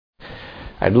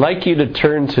I'd like you to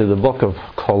turn to the book of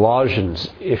Colossians,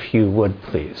 if you would,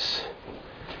 please.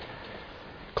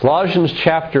 Colossians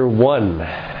chapter 1,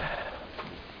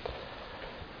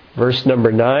 verse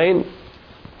number 9.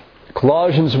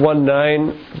 Colossians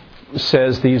 1:9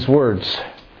 says these words: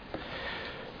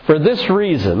 "For this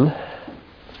reason,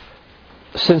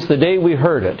 since the day we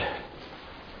heard it,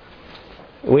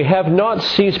 we have not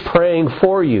ceased praying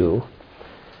for you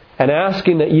and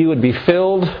asking that you would be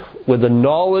filled with the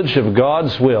knowledge of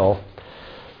God's will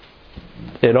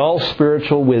in all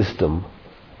spiritual wisdom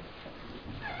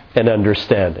and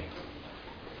understanding."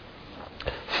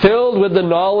 Filled with the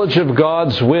knowledge of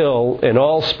God's will in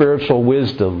all spiritual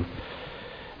wisdom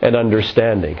and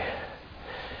understanding.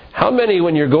 How many,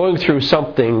 when you're going through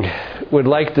something, would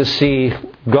like to see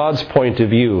God's point of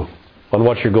view on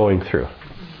what you're going through?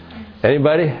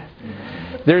 Anybody?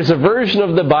 There's a version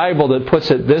of the Bible that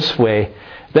puts it this way,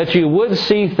 that you would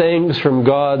see things from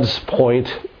God's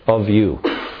point of view.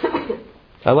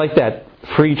 I like that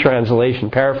free translation,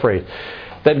 paraphrase.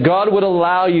 That God would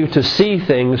allow you to see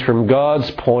things from God's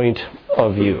point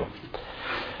of view.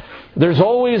 There's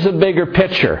always a bigger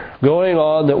picture going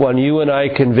on that one you and I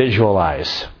can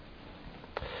visualize.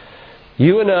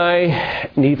 You and I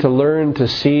need to learn to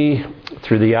see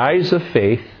through the eyes of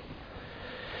faith.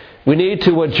 We need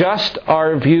to adjust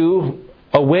our view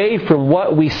away from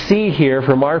what we see here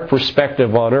from our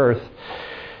perspective on earth.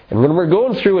 And when we're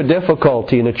going through a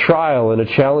difficulty and a trial and a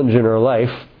challenge in our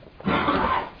life,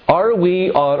 are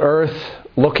we on earth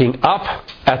looking up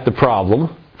at the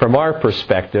problem from our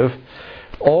perspective,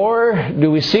 or do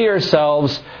we see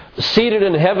ourselves seated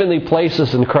in heavenly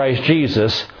places in Christ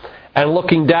Jesus and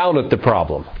looking down at the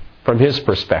problem from His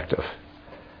perspective?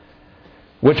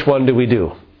 Which one do we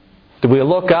do? Do we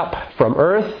look up from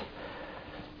earth,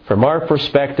 from our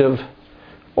perspective,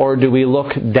 or do we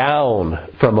look down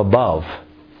from above,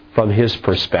 from His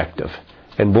perspective?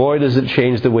 And boy, does it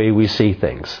change the way we see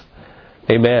things.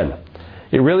 Amen.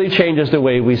 It really changes the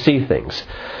way we see things.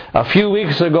 A few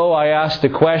weeks ago, I asked a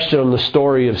question on the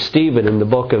story of Stephen in the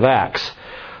book of Acts.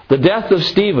 The death of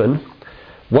Stephen,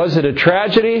 was it a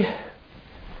tragedy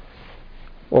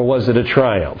or was it a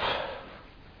triumph?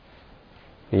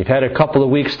 You've had a couple of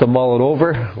weeks to mull it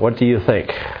over. What do you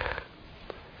think?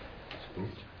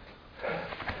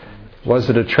 Was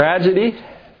it a tragedy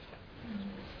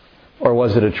or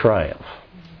was it a triumph?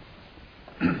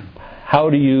 How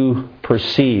do you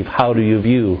perceive, how do you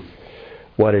view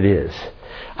what it is?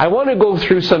 I want to go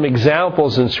through some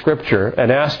examples in Scripture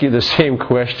and ask you the same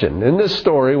question. In this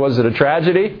story, was it a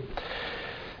tragedy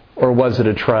or was it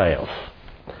a triumph?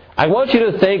 I want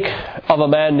you to think of a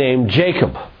man named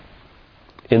Jacob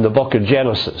in the book of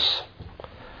Genesis.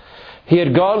 He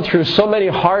had gone through so many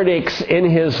heartaches in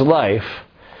his life.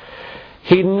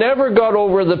 He never got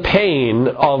over the pain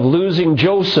of losing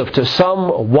Joseph to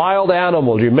some wild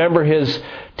animal. Do you remember his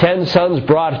 10 sons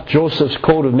brought Joseph's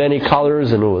coat of many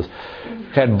colors and it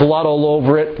had blood all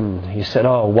over it, and he said,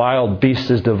 "Oh, a wild beast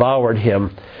has devoured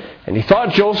him." And he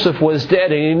thought Joseph was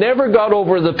dead, and he never got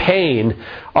over the pain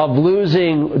of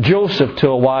losing Joseph to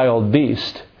a wild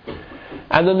beast.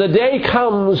 And then the day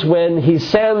comes when he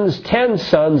sends 10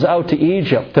 sons out to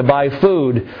Egypt to buy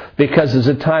food because it's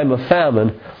a time of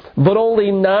famine. But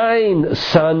only 9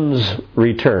 sons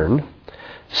return.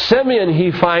 Simeon, he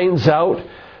finds out,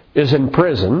 is in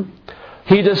prison.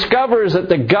 He discovers that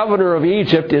the governor of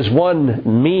Egypt is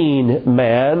one mean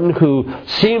man who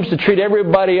seems to treat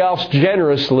everybody else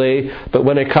generously, but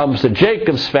when it comes to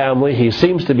Jacob's family, he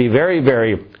seems to be very,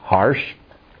 very harsh.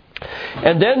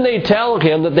 And then they tell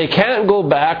him that they can't go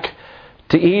back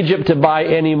to Egypt to buy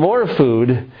any more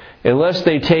food unless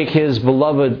they take his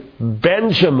beloved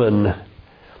Benjamin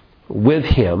with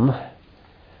him.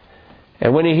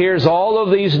 And when he hears all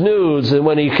of these news, and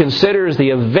when he considers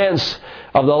the events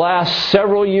of the last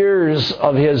several years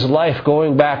of his life,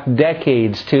 going back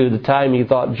decades to the time he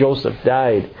thought Joseph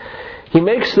died, he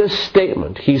makes this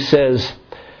statement. He says,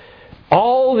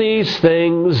 "All these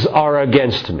things are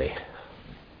against me."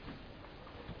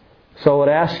 So I would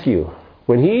ask you,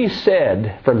 when he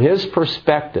said, from his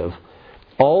perspective,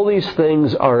 "All these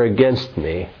things are against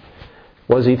me,"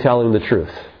 was he telling the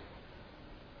truth?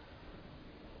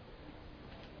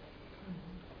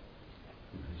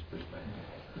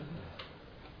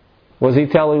 Was he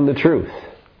telling the truth?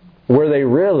 Were they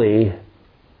really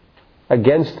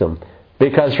against him?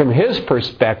 Because from his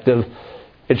perspective,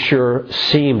 it sure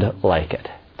seemed like it.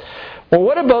 Well,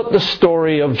 what about the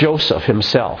story of Joseph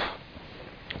himself?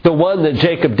 The one that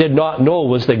Jacob did not know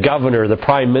was the governor, the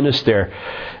prime minister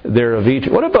there of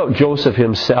Egypt. What about Joseph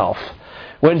himself?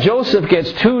 When Joseph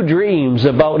gets 2 dreams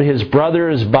about his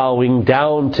brothers bowing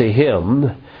down to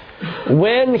him,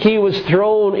 when he was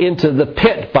thrown into the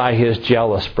pit by his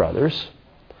jealous brothers,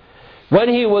 when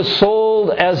he was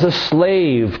sold as a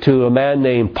slave to a man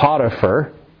named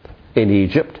Potiphar in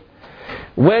Egypt,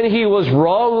 when he was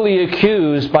wrongly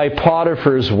accused by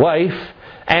Potiphar's wife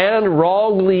and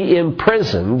wrongly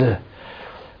imprisoned,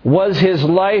 was his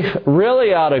life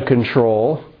really out of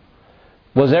control?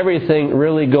 Was everything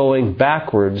really going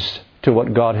backwards to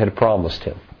what God had promised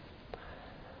him?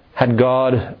 Had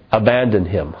God abandoned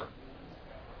him?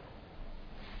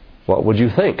 What would you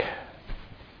think?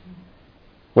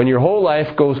 When your whole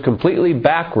life goes completely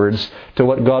backwards to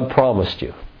what God promised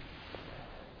you.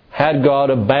 Had God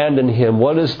abandoned him?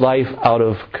 What is life out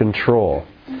of control?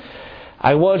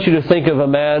 I want you to think of a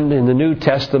man in the New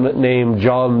Testament named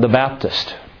John the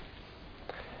Baptist.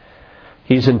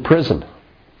 He's in prison.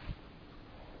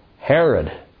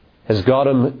 Herod has got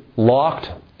him locked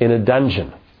in a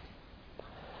dungeon.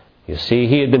 You see,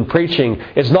 he had been preaching,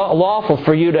 it's not lawful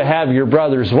for you to have your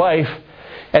brother's wife.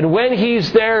 And when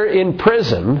he's there in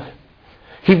prison,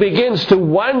 he begins to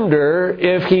wonder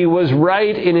if he was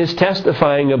right in his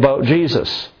testifying about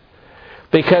Jesus.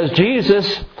 Because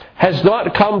Jesus has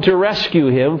not come to rescue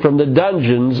him from the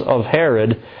dungeons of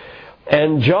Herod.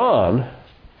 And John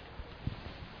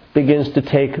begins to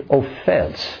take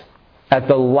offense at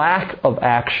the lack of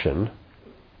action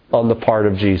on the part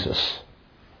of Jesus.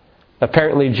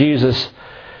 Apparently Jesus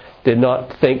did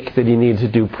not think that he needed to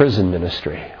do prison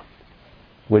ministry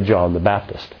with John the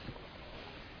Baptist.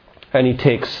 And he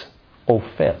takes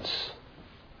offense.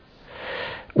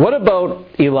 What about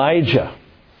Elijah?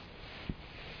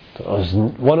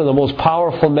 One of the most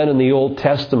powerful men in the Old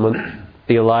Testament,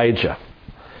 Elijah.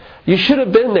 You should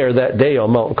have been there that day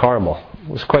on Mount Carmel. It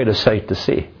was quite a sight to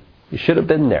see. You should have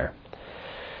been there.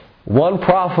 One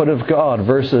prophet of God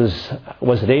versus,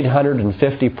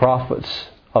 850 prophets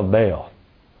of Baal.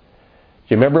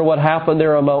 Do you remember what happened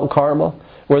there on Mount Carmel?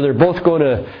 Where they're both going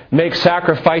to make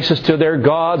sacrifices to their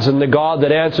gods, and the God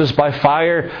that answers by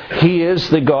fire, He is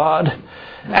the God.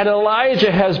 And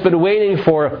Elijah has been waiting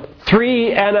for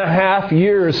 3.5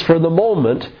 years for the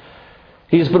moment.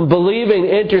 He's been believing,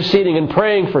 interceding, and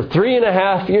praying for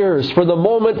 3.5 years for the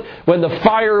moment when the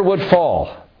fire would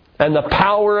fall and the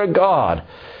power of God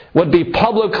would be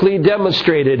publicly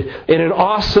demonstrated in an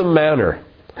awesome manner.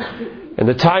 And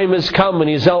the time has come when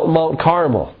he's out on Mount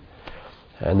Carmel.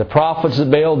 And the prophets of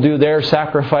Baal do their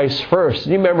sacrifice first.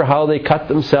 You remember how they cut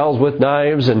themselves with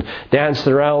knives and danced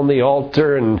around the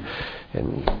altar and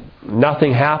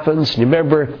nothing happens? You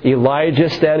remember Elijah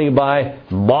standing by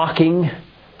mocking,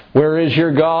 "Where is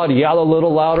your God?" Yell a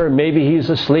little louder, maybe he's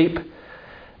asleep.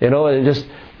 And just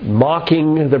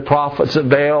mocking the prophets of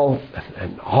Baal.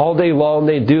 And all day long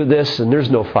they do this, and there's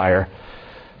no fire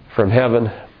from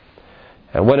heaven.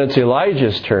 And when it's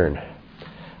Elijah's turn,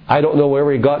 I don't know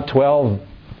where he got 12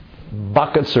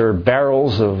 buckets or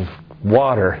barrels of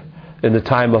water in the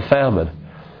time of famine,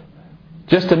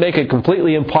 just to make it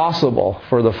completely impossible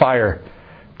for the fire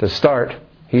to start.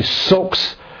 He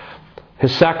soaks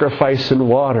his sacrifice in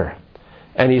water,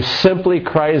 and he simply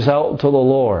cries out to the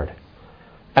Lord,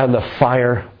 and the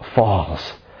fire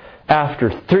falls. After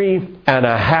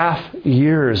 3.5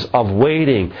 years of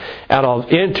waiting and of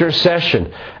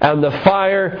intercession, and the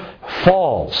fire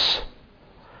falls.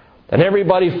 And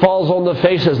everybody falls on the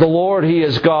faces. The Lord, He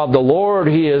is God. The Lord,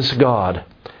 He is God.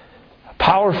 A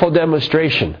powerful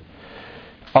demonstration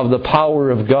of the power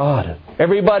of God.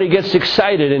 Everybody gets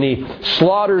excited, and he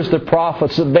slaughters the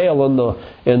prophets of Baal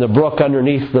in the brook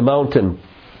underneath the mountain.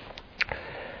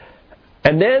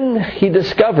 And then he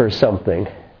discovers something,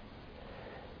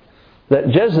 that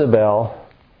Jezebel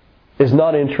is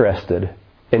not interested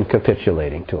in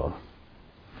capitulating to him.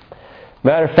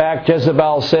 Matter of fact,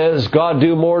 Jezebel says, "God,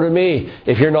 do more to me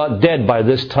if you're not dead by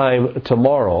this time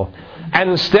tomorrow." And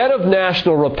instead of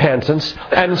national repentance,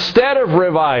 and instead of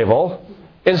revival,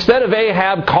 instead of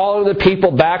Ahab calling the people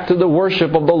back to the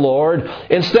worship of the Lord,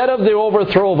 instead of the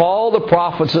overthrow of all the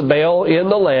prophets of Baal in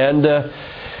the land,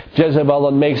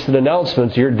 Jezebel makes an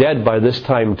announcement, "You're dead by this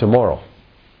time tomorrow."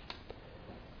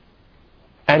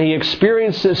 And he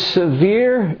experiences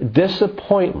severe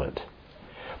disappointment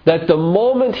that the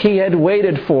moment he had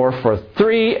waited for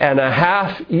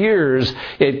 3.5 years,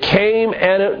 it came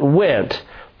and it went,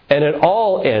 and it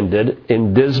all ended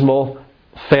in dismal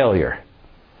failure.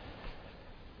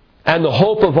 And the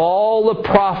hope of all the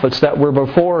prophets that were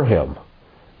before him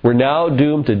were now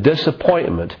doomed to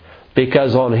disappointment,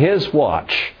 because on his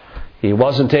watch, he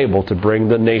wasn't able to bring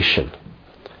the nation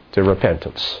to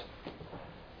repentance.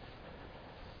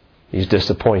 He's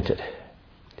disappointed.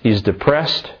 He's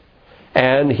depressed.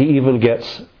 And he even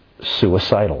gets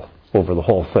suicidal over the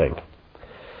whole thing.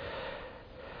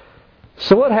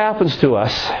 So what happens to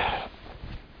us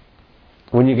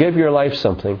when you give your life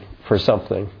for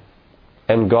something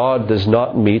and God does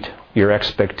not meet your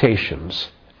expectations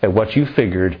and what you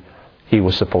figured He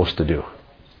was supposed to do?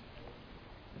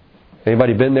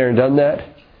 Anybody been there and done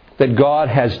that? That God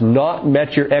has not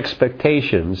met your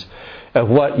expectations of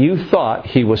what you thought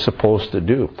He was supposed to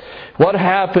do. What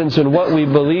happens when what we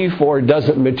believe for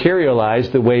doesn't materialize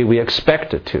the way we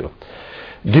expect it to?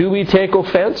 Do we take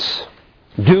offense?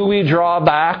 Do we draw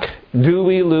back? Do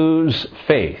we lose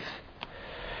faith?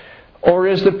 Or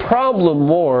is the problem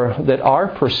more that our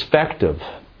perspective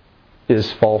is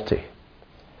faulty?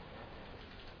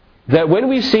 That when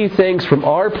we see things from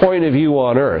our point of view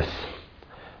on earth,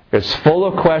 it's full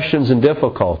of questions and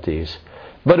difficulties.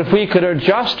 But if we could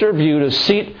adjust our view to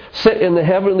sit in the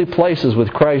heavenly places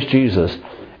with Christ Jesus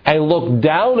and look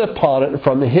down upon it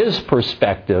from His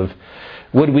perspective,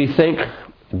 would we think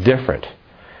different?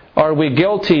 Are we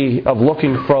guilty of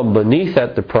looking from beneath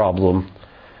at the problem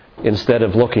instead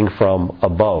of looking from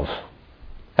above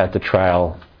at the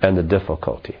trial and the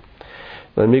difficulty?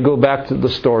 Let me go back to the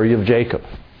story of Jacob.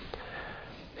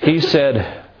 He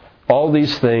said, all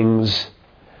these things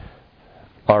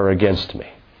are against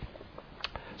me.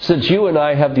 Since you and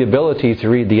I have the ability to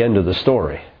read the end of the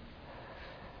story,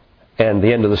 and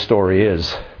the end of the story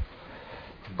is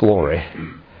glory.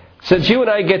 Since you and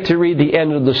I get to read the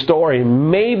end of the story,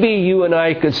 maybe you and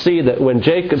I could see that when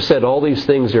Jacob said, all these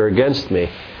things are against me,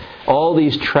 all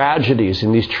these tragedies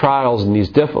and these trials and these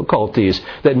difficulties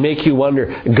that make you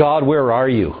wonder, God, where are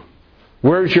you?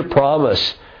 Where's your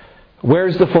promise?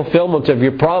 Where's the fulfillment of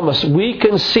your promise? We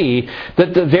can see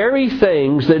that the very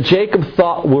things that Jacob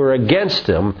thought were against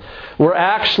him were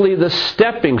actually the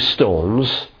stepping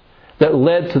stones that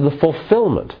led to the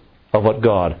fulfillment of what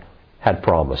God had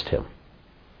promised him.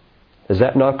 Is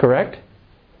that not correct?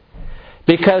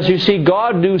 Because you see,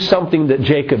 God knew something that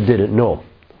Jacob didn't know.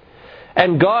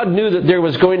 And God knew that there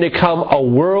was going to come a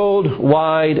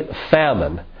worldwide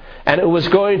famine. And it was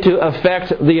going to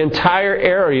affect the entire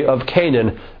area of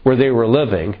Canaan where they were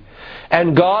living.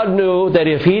 And God knew that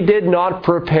if He did not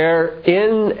prepare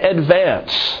in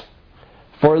advance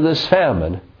for this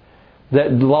famine, that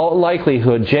in all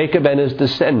likelihood Jacob and his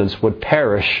descendants would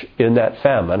perish in that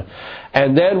famine.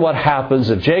 And then what happens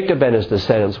if Jacob and his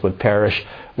descendants would perish?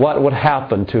 What would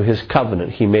happen to his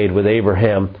covenant He made with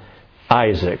Abraham,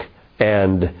 Isaac,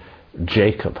 and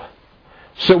Jacob?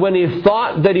 So when he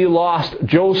thought that he lost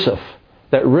Joseph,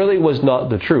 that really was not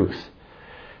the truth.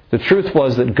 The truth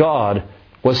was that God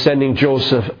was sending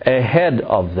Joseph ahead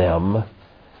of them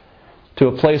to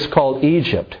a place called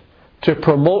Egypt to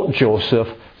promote Joseph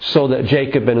so that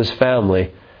Jacob and his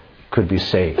family could be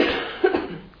saved.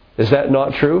 Is that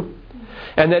not true?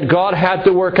 And that God had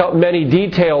to work out many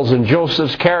details in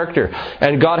Joseph's character.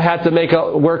 And God had to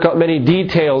work out many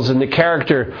details in the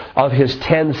character of his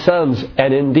 10 sons,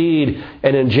 and indeed,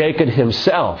 and in Jacob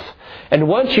himself. And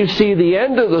once you see the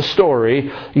end of the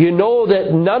story, you know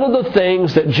that none of the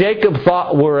things that Jacob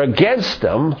thought were against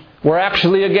him were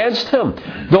actually against him.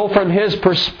 Though from his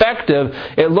perspective,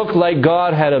 it looked like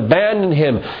God had abandoned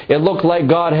him. It looked like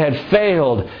God had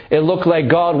failed. It looked like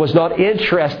God was not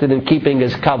interested in keeping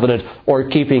His covenant or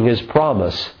keeping His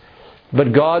promise.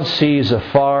 But God sees a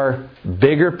far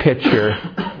bigger picture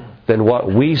than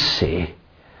what we see.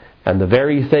 And the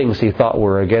very things He thought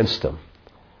were against him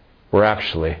were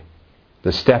actually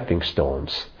the stepping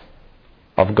stones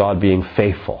of God being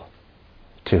faithful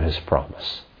to His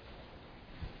promise.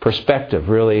 Perspective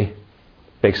really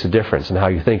makes a difference in how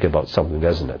you think about something,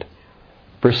 doesn't it?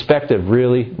 Perspective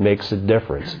really makes a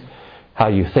difference how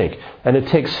you think. And it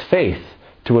takes faith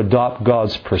to adopt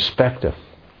God's perspective.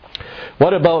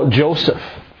 What about Joseph?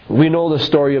 We know the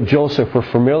story of Joseph.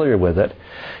 We're familiar with it.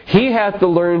 He had to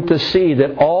learn to see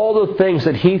that all the things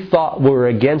that he thought were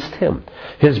against him,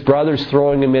 his brothers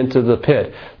throwing him into the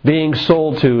pit, being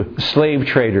sold to slave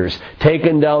traders,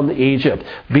 taken down to Egypt,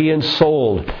 being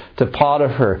sold to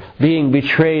Potiphar, being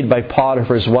betrayed by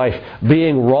Potiphar's wife,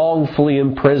 being wrongfully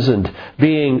imprisoned,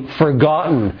 being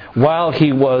forgotten while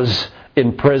he was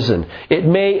in prison. It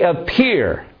may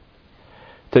appear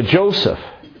to Joseph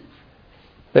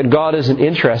that God isn't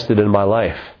interested in my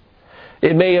life.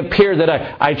 It may appear that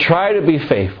I try to be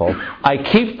faithful. I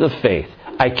keep the faith.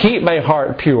 I keep my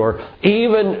heart pure.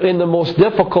 Even in the most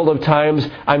difficult of times,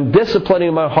 I'm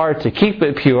disciplining my heart to keep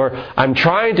it pure. I'm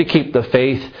trying to keep the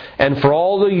faith. And for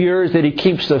all the years that he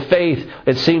keeps the faith,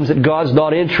 it seems that God's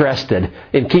not interested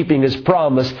in keeping His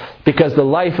promise, because the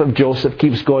life of Joseph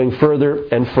keeps going further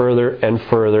and further and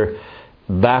further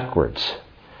backwards.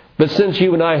 But since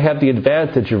you and I have the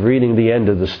advantage of reading the end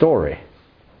of the story,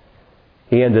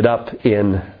 he ended up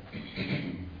in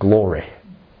glory.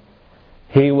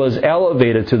 He was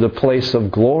elevated to the place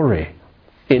of glory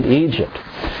in Egypt.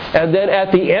 And then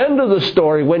at the end of the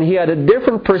story, when he had a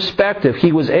different perspective,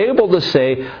 he was able to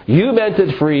say, you meant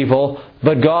it for evil,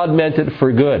 but God meant it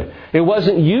for good. It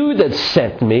wasn't you that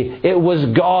sent me. It was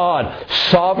God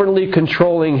sovereignly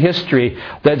controlling history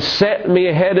that sent me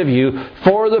ahead of you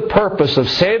for the purpose of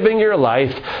saving your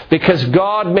life, because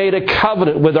God made a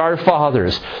covenant with our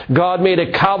fathers. God made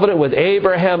a covenant with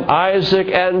Abraham, Isaac,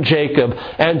 and Jacob.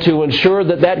 And to ensure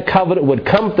that that covenant would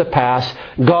come to pass,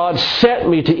 God sent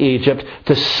me to Egypt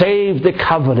to save the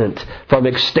covenant from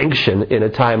extinction in a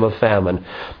time of famine.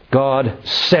 God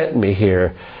sent me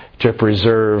here to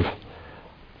preserve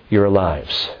your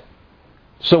lives.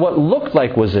 So what looked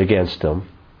like was against him,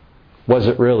 was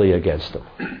it really against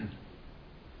him?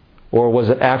 Or was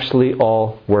it actually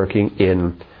all working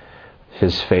in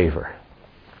his favor?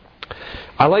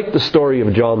 I like the story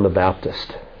of John the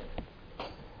Baptist.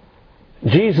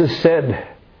 Jesus said,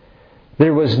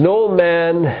 there was no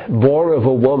man born of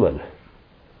a woman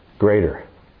greater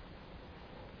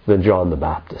than John the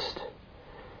Baptist.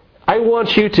 I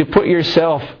want you to put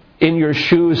yourself in your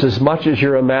shoes as much as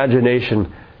your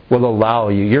imagination will allow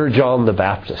you. You're John the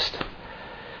Baptist.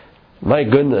 My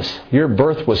goodness, your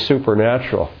birth was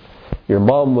supernatural. Your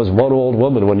mom was one old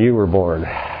woman when you were born.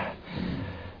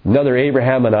 Another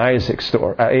Abraham and Isaac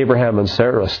story, Abraham and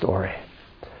Sarah story.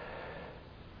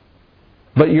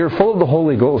 But you're full of the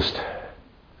Holy Ghost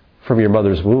from your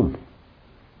mother's womb.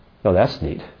 Now that's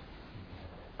neat.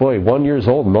 Boy, 1 year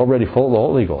old and already full of the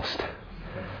Holy Ghost.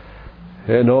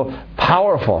 You know,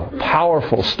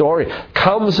 powerful story.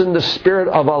 Comes in the spirit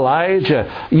of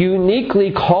Elijah,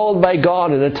 uniquely called by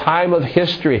God in a time of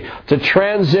history to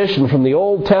transition from the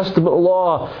Old Testament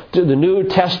law to the New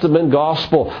Testament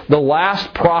gospel. The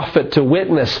last prophet to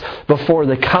witness before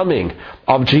the coming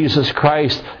of Jesus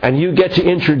Christ. And you get to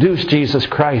introduce Jesus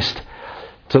Christ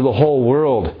to the whole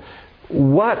world.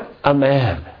 What a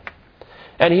man.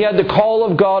 And he had the call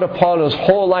of God upon his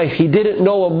whole life. He didn't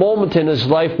know a moment in his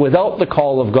life without the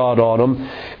call of God on him,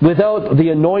 without the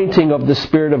anointing of the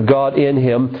Spirit of God in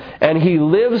him. And he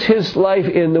lives his life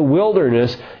in the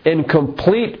wilderness in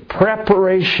complete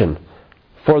preparation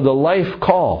for the life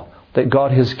call that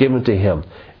God has given to him.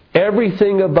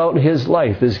 Everything about his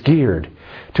life is geared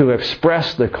to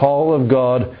express the call of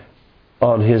God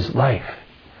on his life.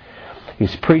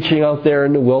 He's preaching out there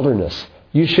in the wilderness.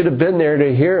 You should have been there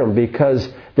to hear him, because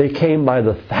they came by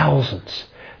the thousands.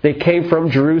 They came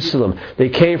from Jerusalem. They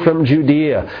came from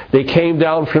Judea. They came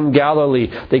down from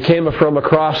Galilee. They came from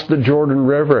across the Jordan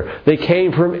River. They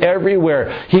came from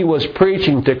everywhere. He was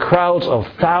preaching to crowds of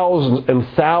thousands and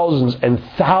thousands and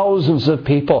thousands of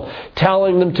people,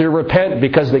 telling them to repent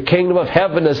because the kingdom of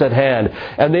heaven is at hand.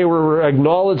 And they were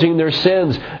acknowledging their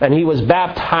sins. And he was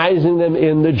baptizing them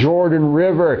in the Jordan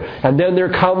River. And then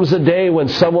there comes a day when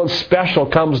someone special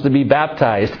comes to be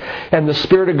baptized. And the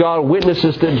Spirit of God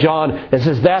witnesses to John and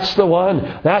says, that's the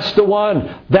one. That's the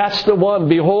one. That's the one.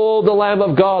 Behold the Lamb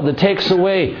of God that takes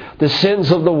away the sins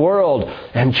of the world.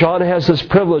 And John has this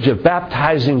privilege of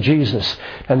baptizing Jesus.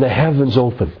 And the heavens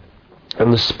open.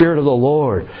 And the Spirit of the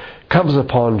Lord comes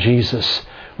upon Jesus.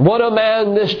 What a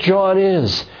man this John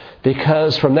is.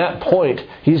 Because from that point,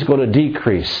 he's going to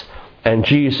decrease. And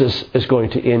Jesus is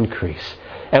going to increase.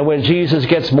 And when Jesus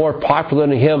gets more popular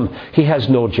than him, he has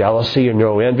no jealousy or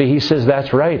no envy. He says,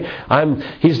 that's right.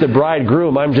 He's the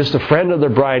bridegroom. I'm just a friend of the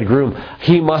bridegroom.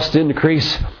 He must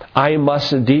increase. I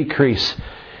must decrease.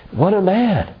 What a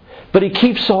man. But he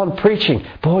keeps on preaching.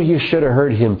 Boy, you should have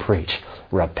heard him preach.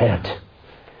 Repent.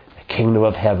 The kingdom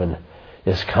of heaven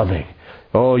is coming.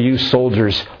 Oh, you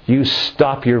soldiers, you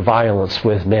stop your violence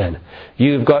with men.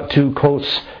 You've got 2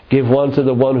 coats. Give one to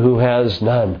the one who has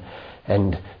none.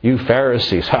 And you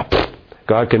Pharisees,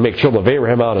 God can make children of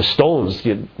Abraham out of stones.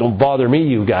 You don't bother me,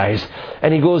 you guys.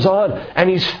 And he goes on, and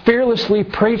he's fearlessly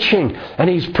preaching. And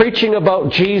he's preaching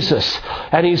about Jesus.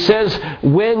 And he says,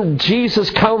 when Jesus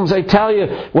comes, I tell you,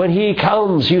 when he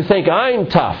comes, you think I'm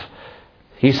tough.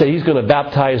 He said he's going to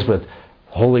baptize with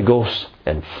Holy Ghost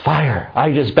and fire.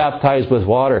 I just baptized with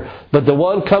water. But the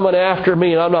one coming after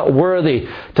me, and I'm not worthy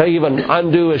to even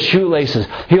undo his shoelaces,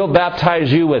 he'll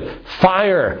baptize you with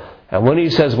fire. And when he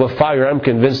says with fire, I'm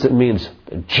convinced it means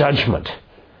judgment.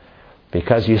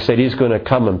 Because you said he's going to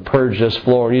come and purge this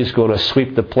floor, and he's going to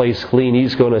sweep the place clean.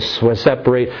 He's going to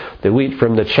separate the wheat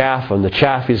from the chaff, and the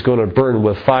chaff he's going to burn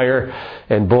with fire.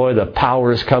 And boy, the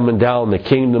power is coming down. The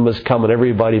kingdom is coming.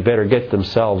 Everybody better get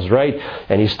themselves right.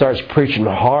 And he starts preaching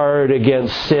hard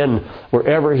against sin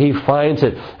wherever he finds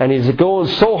it. And he's going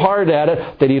so hard at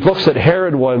it that he looks at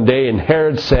Herod one day, and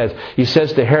he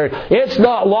says to Herod, it's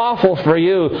not lawful for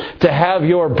you to have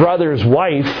your brother's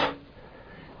wife.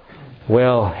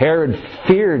 Well, Herod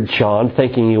feared John,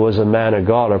 thinking he was a man of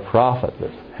God, a prophet.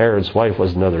 But Herod's wife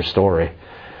was another story.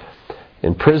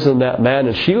 Imprisoned that man,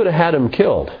 and she would have had him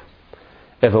killed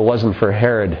if it wasn't for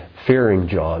Herod fearing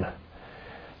John.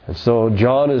 And so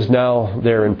John is now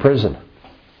there in prison.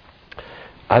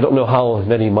 I don't know how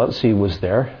many months he was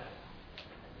there.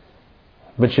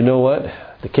 But you know what?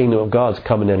 The kingdom of God's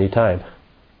coming any time.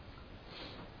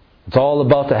 It's all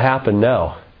about to happen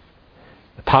now.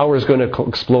 The power is going to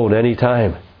explode any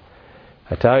time.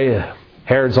 I tell you,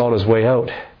 Herod's on his way out.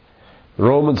 The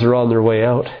Romans are on their way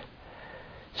out.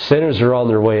 Sinners are on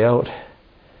their way out.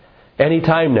 Any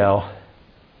time now.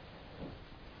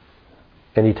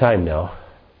 Any time now.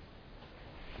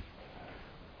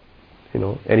 You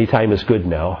know, any time is good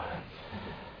now.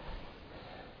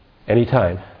 Any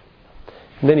time.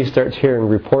 And then he starts hearing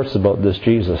reports about this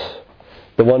Jesus,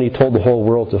 the one he told the whole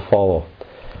world to follow.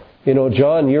 You know,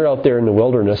 John, you're out there in the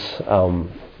wilderness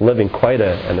living quite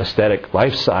an ascetic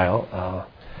lifestyle.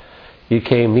 You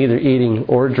came neither eating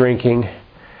or drinking,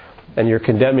 and you're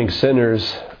condemning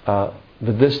sinners. But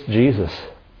this Jesus,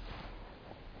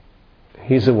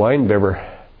 he's a wine bibber,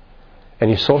 and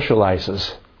he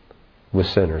socializes with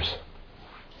sinners.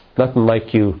 Nothing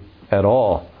like you at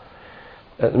all.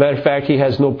 As a matter of fact, he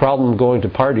has no problem going to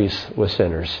parties with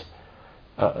sinners.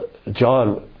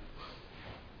 John,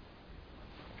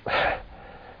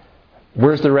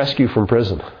 where's the rescue from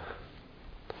prison?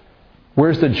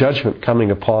 Where's the judgment coming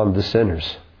upon the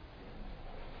sinners?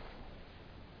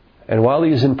 And while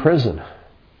he's in prison,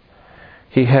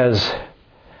 he has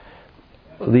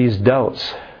these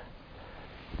doubts.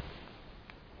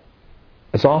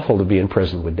 It's awful to be in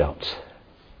prison with doubts.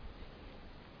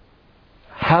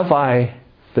 Have I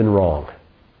been wrong?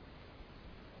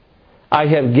 I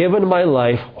have given my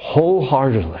life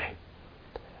wholeheartedly,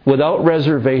 without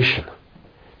reservation,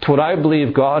 to what I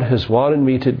believe God has wanted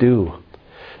me to do,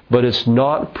 but it's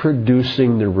not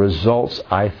producing the results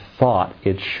I thought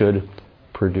it should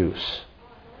produce.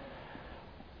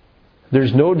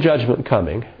 There's no judgment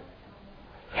coming.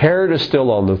 Herod is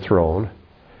still on the throne.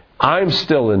 I'm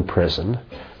still in prison.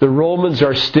 The Romans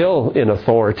are still in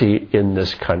authority in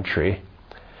this country.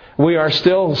 We are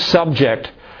still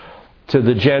subject to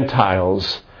the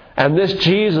Gentiles. And this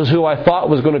Jesus, who I thought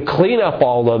was going to clean up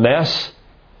all the mess,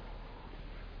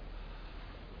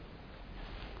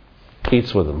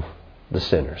 eats with them, the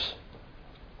sinners.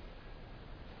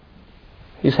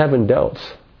 He's having doubts.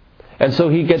 And so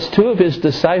he gets two of his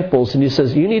disciples and he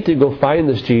says, you need to go find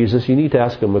this Jesus. You need to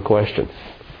ask him a question.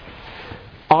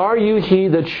 Are you he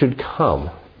that should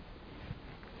come?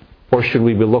 Or should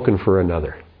we be looking for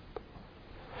another?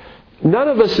 None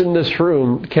of us in this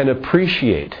room can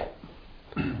appreciate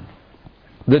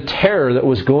the terror that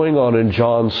was going on in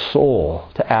John's soul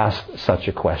to ask such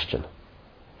a question.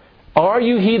 Are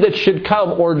you he that should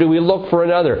come, or do we look for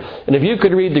another? And if you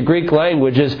could read the Greek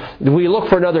languages, do we look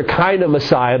for another kind of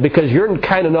Messiah? Because you're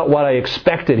kind of not what I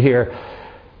expected here.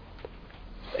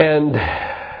 And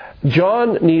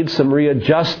John needs some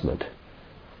readjustment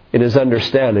in his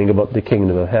understanding about the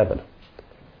kingdom of heaven.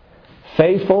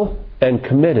 Faithful and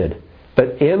committed,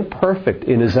 but imperfect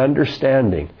in his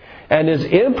understanding. And his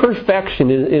imperfection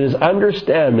in his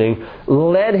understanding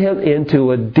led him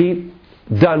into a deep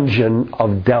dungeon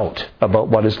of doubt about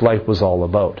what his life was all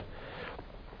about.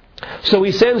 So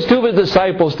he sends two of his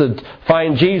disciples to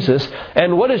find Jesus.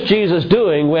 And what is Jesus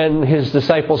doing when his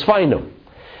disciples find him?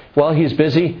 Well, he's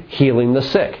busy healing the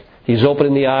sick. He's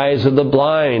opening the eyes of the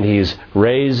blind. He's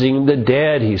raising the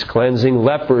dead. He's cleansing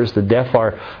lepers. The deaf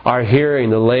are hearing.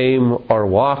 The lame are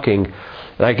walking.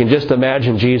 And I can just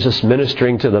imagine Jesus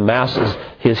ministering to the masses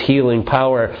his healing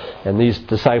power. And these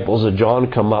disciples of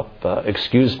John come up.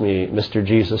 Excuse me, Mr.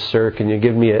 Jesus, sir, can you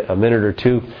give me a minute or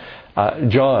two?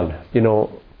 John,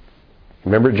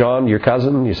 remember John, your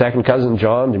cousin, your second cousin,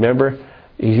 John, do you remember?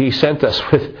 He sent us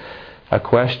with a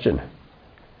question.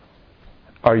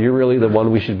 Are you really the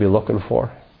one we should be looking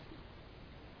for?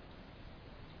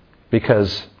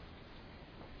 Because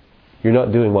you're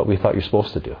not doing what we thought you're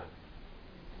supposed to do.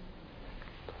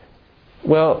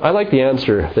 Well, I like the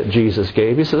answer that Jesus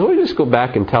gave. He says, well, just go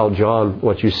back and tell John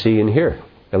what you see and hear,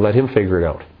 and let him figure it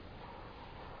out.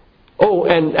 Oh,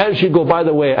 and as you go, by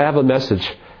the way, I have a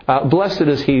message. Blessed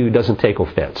is he who doesn't take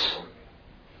offense.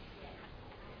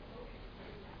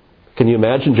 Can you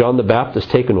imagine John the Baptist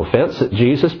taking offense at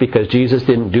Jesus because Jesus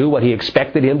didn't do what he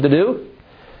expected him to do?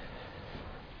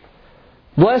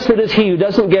 Blessed is he who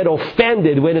doesn't get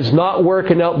offended when it's not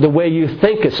working out the way you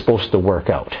think it's supposed to work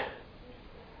out.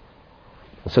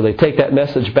 So they take that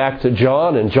message back to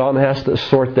John, and John has to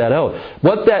sort that out.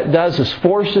 What that does is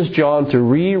forces John to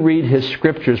reread his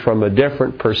scriptures from a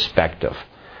different perspective.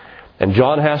 And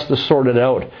John has to sort it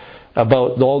out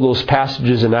about all those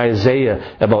passages in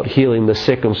Isaiah about healing the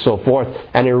sick and so forth.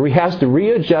 And he has to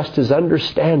readjust his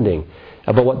understanding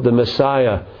about what the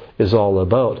Messiah is all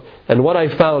about. And what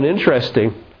I found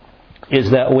interesting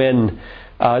is that when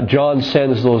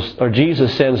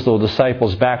Jesus sends those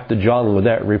disciples back to John with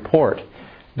that report,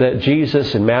 that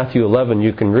Jesus in Matthew 11,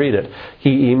 you can read it,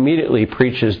 he immediately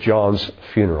preaches John's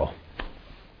funeral.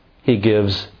 He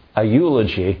gives a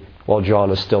eulogy while John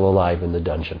is still alive in the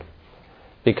dungeon,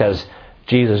 because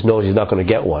Jesus knows he's not going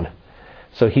to get one.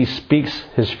 So he speaks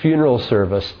his funeral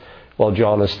service while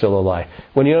John is still alive.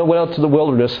 When you went out to the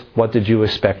wilderness, what did you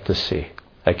expect to see?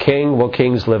 A king? Well,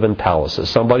 kings live in palaces.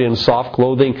 Somebody in soft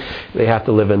clothing, they have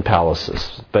to live in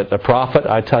palaces. But a prophet,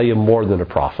 I tell you, more than a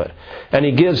prophet. And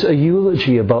he gives a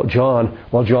eulogy about John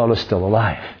while John is still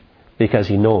alive, because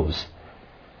he knows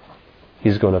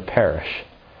he's going to perish.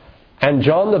 And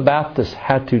John the Baptist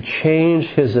had to change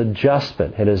his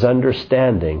adjustment and his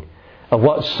understanding of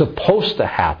what's supposed to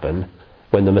happen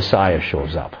when the Messiah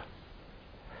shows up.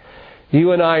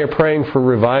 You and I are praying for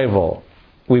revival.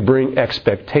 We bring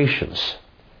expectations.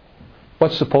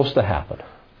 What's supposed to happen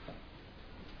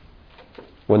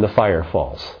when the fire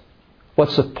falls?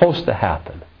 What's supposed to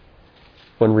happen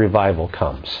when revival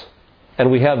comes?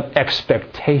 And we have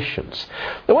expectations.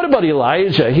 Now, what about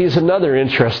Elijah? He's another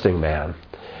interesting man.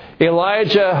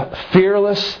 Elijah,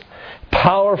 fearless,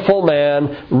 powerful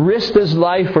man, risked his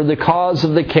life for the cause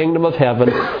of the kingdom of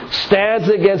heaven, stands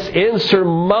against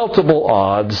insurmountable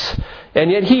odds, and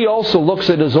yet he also looks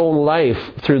at his own life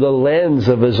through the lens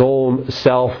of his own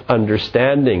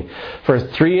self-understanding. For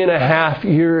 3.5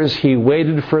 years he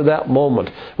waited for that moment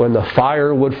when the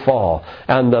fire would fall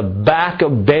and the back of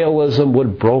Baalism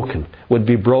would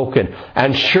be broken.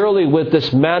 And surely with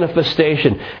this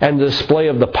manifestation and display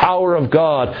of the power of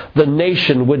God, the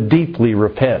nation would deeply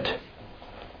repent.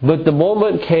 But the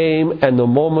moment came and the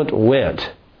moment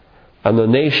went, and the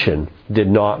nation did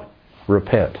not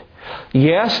repent.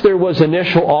 Yes, there was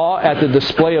initial awe at the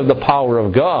display of the power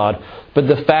of God, but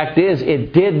the fact is,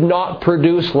 it did not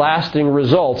produce lasting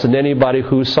results in anybody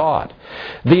who saw it.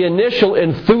 The initial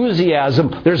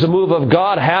enthusiasm, there's a move of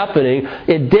God happening,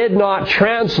 it did not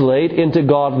translate into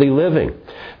godly living.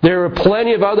 There are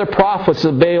plenty of other prophets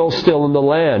of Baal still in the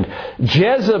land.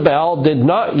 Jezebel did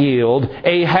not yield.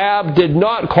 Ahab did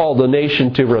not call the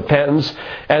nation to repentance.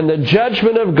 And the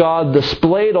judgment of God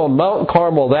displayed on Mount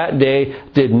Carmel that day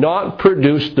did not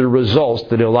produce the results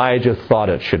that Elijah thought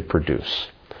it should produce.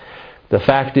 The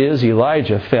fact is,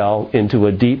 Elijah fell into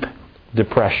a deep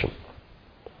depression.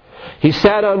 He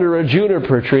sat under a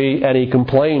juniper tree and he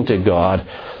complained to God.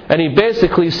 And he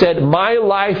basically said, my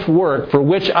life work for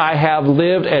which I have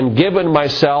lived and given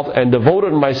myself and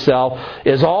devoted myself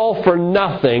is all for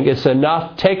nothing. It's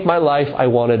enough. Take my life. I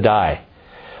want to die.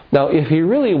 Now, if he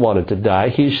really wanted to die,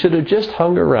 he should have just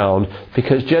hung around,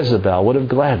 because Jezebel would have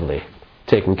gladly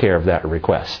taken care of that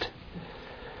request.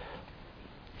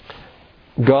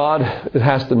 God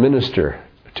has to minister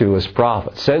to his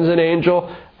prophet. Sends an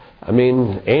angel.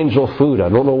 Angel food. I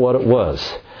don't know what it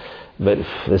was. But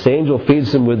this angel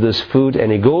feeds him with this food,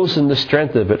 and he goes in the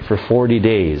strength of it for 40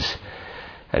 days.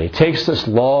 And he takes this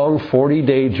long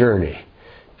 40-day journey,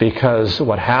 because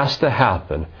what has to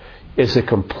happen is a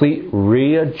complete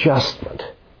readjustment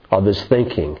of his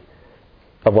thinking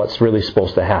of what's really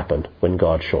supposed to happen when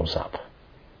God shows up.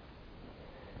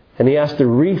 And he has to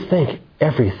rethink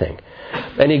everything.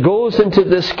 And he goes into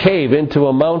this cave, into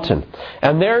a mountain.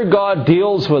 And there God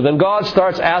deals with him. God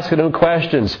starts asking him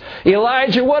questions.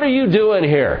 Elijah, what are you doing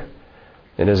here?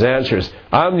 And his answer is,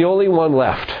 I'm the only one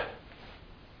left.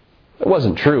 It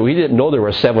wasn't true. He didn't know there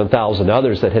were 7,000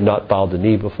 others that had not bowed the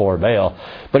knee before Baal.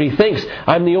 But he thinks,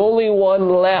 I'm the only one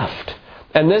left.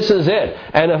 And this is it.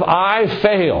 And if I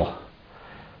fail,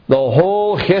 the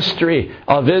whole history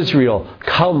of Israel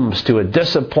comes to a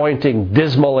disappointing,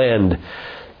 dismal end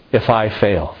if I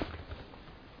fail.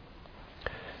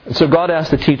 And so God has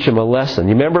to teach him a lesson.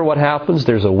 You remember what happens?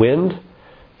 There's a wind,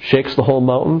 shakes the whole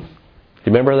mountain. Do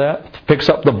you remember that? Picks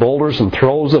up the boulders and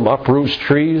throws them, uproots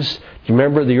trees. Do you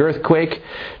remember the earthquake?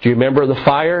 Do you remember the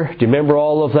fire? Do you remember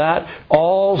all of that?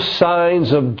 All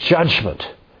signs of judgment.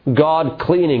 God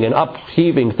cleaning and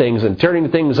upheaving things and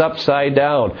turning things upside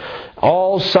down.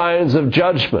 All signs of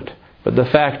judgment. But the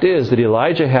fact is that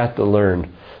Elijah had to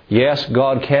learn, yes,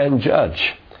 God can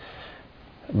judge.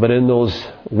 But in those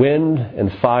wind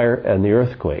and fire and the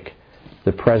earthquake,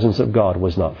 the presence of God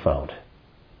was not found. Do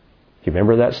you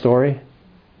remember that story? Do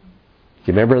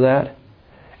you remember that?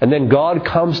 And then God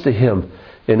comes to him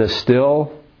in a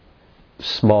still,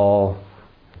 small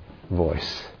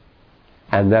voice.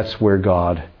 And that's where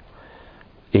God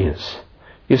is.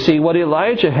 You see, what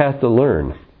Elijah had to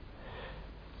learn,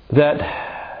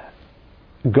 that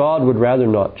God would rather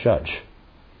not judge.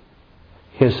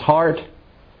 His heart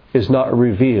is not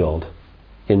revealed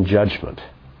in judgment.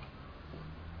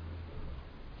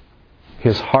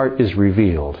 His heart is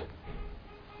revealed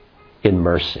in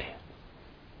mercy.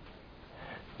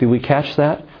 Do we catch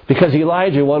that? Because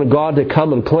Elijah wanted God to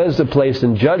come and cleanse the place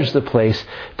and judge the place,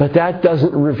 but that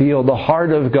doesn't reveal the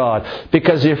heart of God.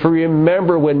 Because if we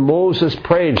remember when Moses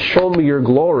prayed, "Show me your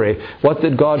glory," what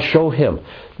did God show him?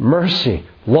 Mercy,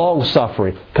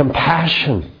 long-suffering,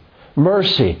 compassion.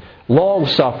 Mercy,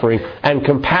 long-suffering, and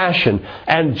compassion.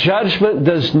 And judgment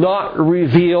does not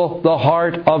reveal the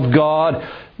heart of God.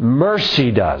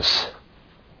 Mercy does.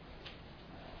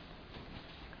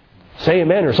 Say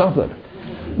amen or something.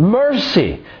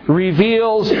 Mercy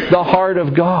reveals the heart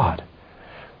of God.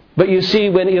 But you see,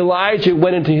 when Elijah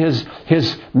went into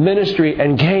his ministry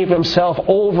and gave himself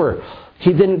over,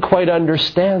 he didn't quite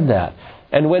understand that.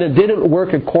 And when it didn't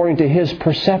work according to his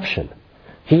perception,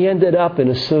 he ended up in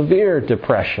a severe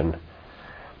depression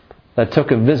that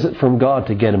took a visit from God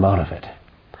to get him out of it.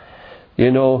 You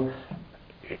know,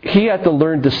 he had to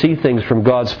learn to see things from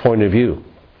God's point of view.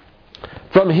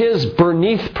 From his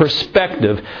beneath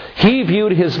perspective, he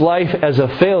viewed his life as a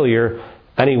failure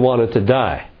and he wanted to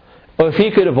die. Well, if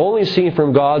he could have only seen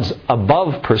from God's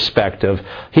above perspective,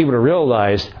 he would have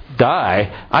realized,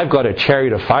 die? I've got a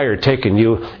chariot of fire taking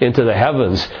you into the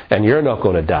heavens and you're not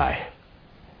going to die.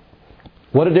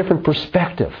 What a different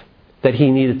perspective that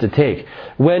he needed to take.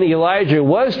 When Elijah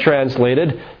was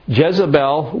translated,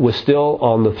 Jezebel was still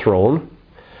on the throne.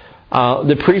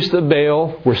 The priests of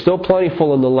Baal were still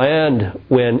plentiful in the land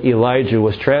when Elijah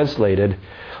was translated.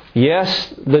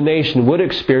 Yes, the nation would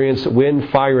experience wind,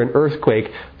 fire, and earthquake.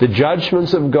 The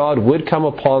judgments of God would come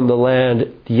upon the land,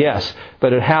 yes,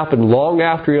 but it happened long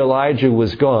after Elijah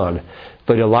was gone.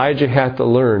 But Elijah had to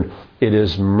learn it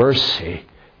is mercy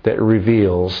that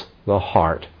reveals the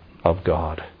heart of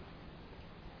God.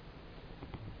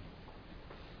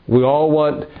 We all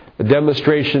want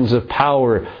demonstrations of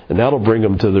power, and that'll bring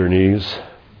them to their knees.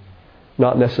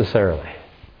 Not necessarily.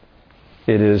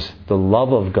 It is the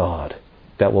love of God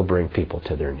that will bring people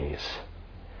to their knees.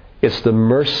 It's the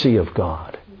mercy of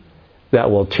God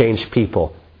that will change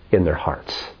people in their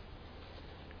hearts.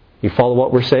 You follow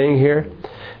what we're saying here?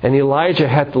 And Elijah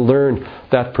had to learn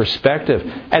that perspective.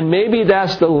 And maybe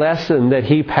that's the lesson that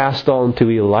he passed on to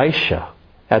Elisha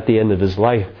at the end of his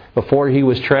life. Before he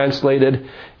was translated,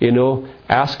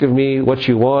 ask of me what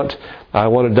you want. I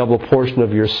want a double portion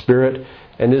of your spirit.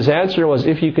 And his answer was,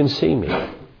 if you can see me,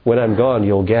 when I'm gone,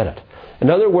 you'll get it. In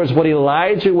other words, what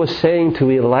Elijah was saying to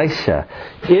Elisha,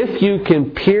 if you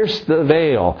can pierce the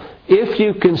veil, if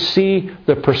you can see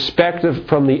the perspective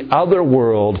from the other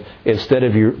world instead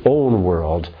of your own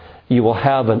world, you will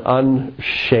have an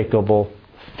unshakable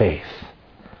faith.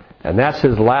 And that's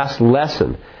his last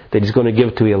lesson that he's going to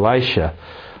give to Elisha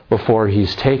before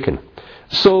he's taken.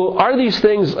 So are these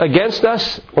things against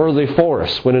us or are they for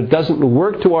us? When it doesn't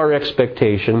work to our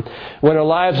expectation, when our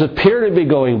lives appear to be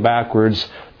going backwards,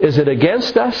 is it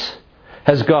against us?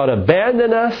 Has God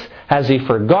abandoned us? Has He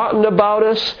forgotten about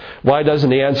us? Why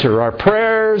doesn't He answer our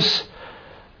prayers?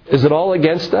 Is it all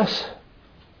against us?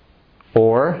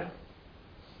 Or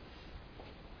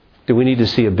do we need to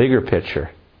see a bigger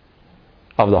picture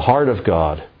of the heart of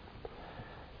God?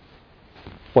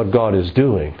 What God is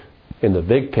doing in the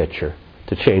big picture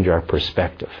to change our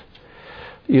perspective.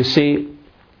 You see,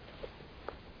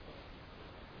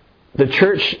 the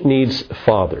church needs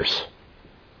fathers.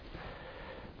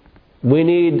 We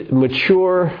need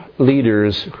mature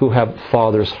leaders who have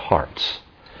fathers' hearts.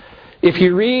 If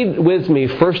you read with me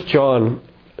 1 John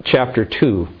chapter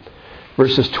 2,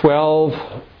 verses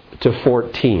 12 to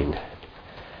 14.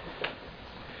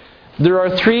 There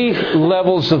are 3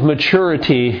 levels of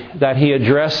maturity that he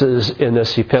addresses in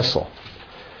this epistle.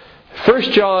 1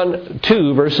 John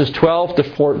 2, verses 12 to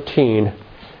 14,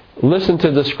 listen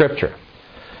to the scripture.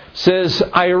 It says,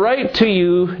 I write to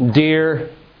you,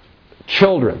 dear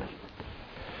children,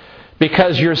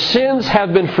 because your sins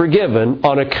have been forgiven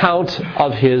on account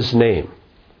of His name.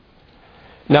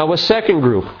 Now a second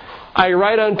group, I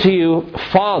write unto you,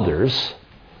 fathers,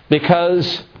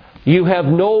 because you have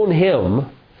known Him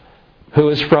who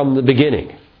is from the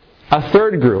beginning. A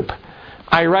third group,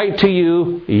 I write to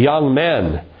you, young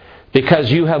men, because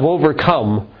you have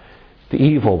overcome the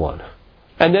evil one.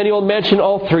 And then he'll mention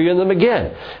all 3 of them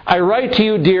again. I write to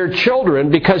you, dear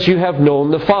children, because you have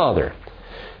known the Father.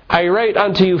 I write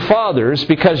unto you, fathers,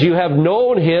 because you have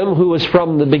known Him who is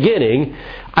from the beginning.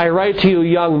 I write to you,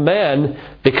 young men,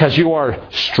 because you are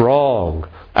strong.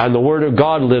 And the Word of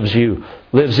God lives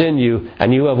in you,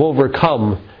 and you have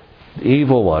overcome the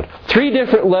evil one. 3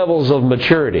 different levels of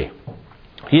maturity.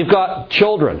 You've got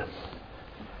children.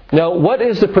 Now, what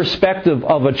is the perspective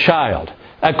of a child?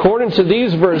 According to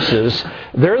these verses,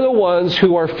 they're the ones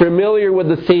who are familiar with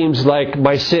the themes like,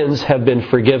 my sins have been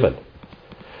forgiven.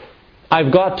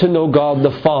 I've got to know God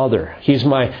the Father. He's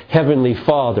my heavenly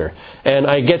Father. And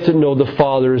I get to know the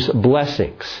Father's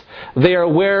blessings. They are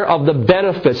aware of the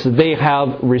benefits that they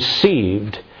have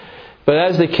received. But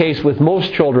as the case with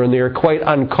most children, they are quite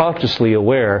unconsciously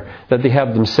aware that they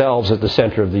have themselves at the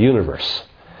center of the universe.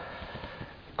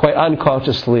 Quite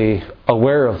unconsciously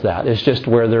aware of that. It's just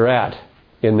where they're at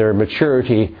in their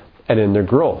maturity and in their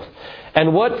growth.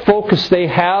 And what focus they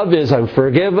have is, I'm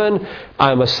forgiven,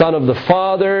 I'm a son of the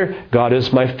Father, God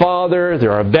is my Father,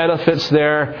 there are benefits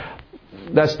there.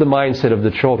 That's the mindset of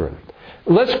the children.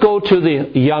 Let's go to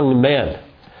the young men.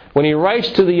 When he writes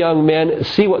to the young men,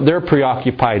 see what they're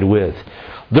preoccupied with.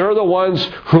 They're the ones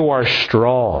who are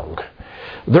strong.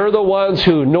 They're the ones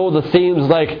who know the themes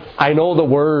like, I know the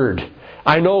Word.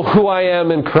 I know who I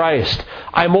am in Christ.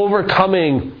 I'm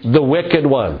overcoming the wicked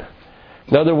one.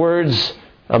 In other words,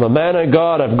 I'm a man of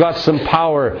God. I've got some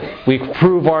power. We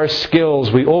prove our skills.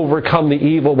 We overcome the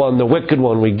evil one, the wicked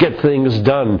one. We get things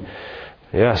done.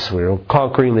 Yes, we're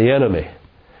conquering the enemy.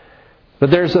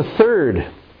 But there's a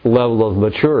third level of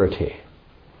maturity,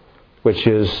 which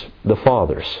is the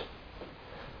fathers.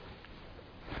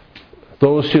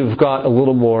 Those who've got a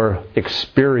little more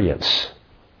experience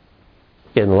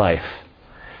in life.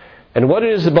 And what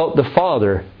it is about the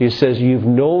Father, he says, you've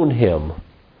known Him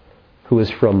who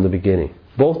is from the beginning.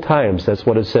 Both times, that's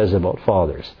what it says about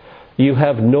fathers. You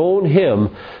have known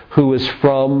Him who is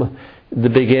from the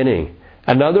beginning.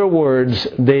 In other words,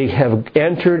 they have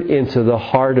entered into the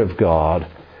heart of God,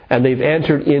 and they've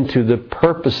entered into the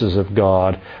purposes of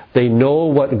God. They know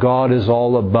what God is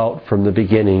all about from the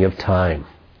beginning of time.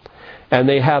 And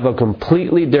they have a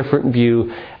completely different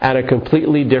view and a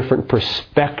completely different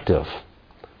perspective.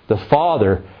 The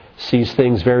father sees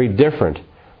things very different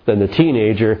than the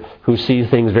teenager who sees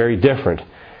things very different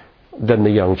than the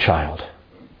young child.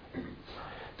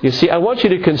 You see, I want you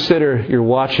to consider you're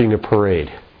watching a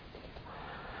parade.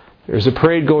 There's a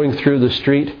parade going through the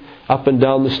street, up and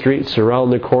down the streets,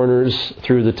 around the corners,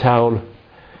 through the town.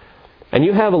 And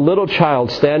you have a little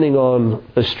child standing on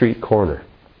a street corner.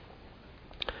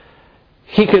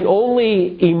 He can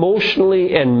only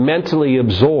emotionally and mentally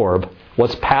absorb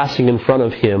what's passing in front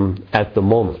of him at the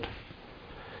moment.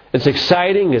 It's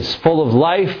exciting, it's full of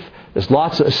life, there's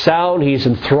lots of sound, he's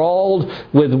enthralled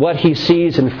with what he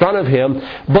sees in front of him,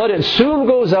 but it soon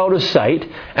goes out of sight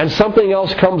and something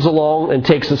else comes along and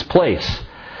takes its place.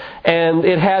 And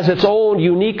it has its own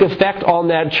unique effect on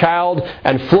that child,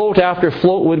 and float after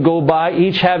float would go by,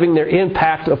 each having their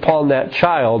impact upon that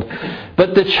child.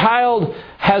 But the child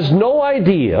has no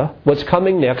idea what's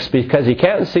coming next because he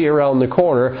can't see around the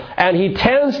corner, and he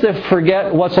tends to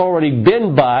forget what's already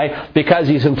been by because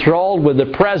he's enthralled with the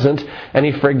present, and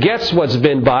he forgets what's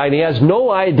been by, and he has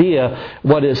no idea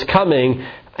what is coming,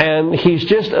 and he's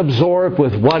just absorbed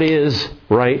with what is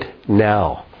right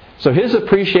now. So his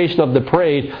appreciation of the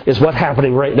parade is what's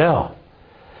happening right now.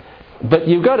 But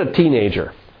you've got a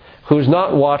teenager who's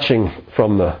not watching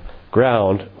from the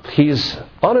ground. He's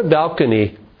on a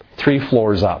balcony 3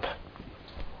 floors up.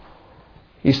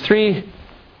 He's 3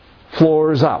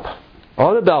 floors up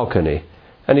on a balcony,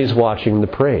 and he's watching the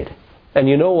parade. And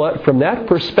you know what? From that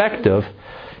perspective,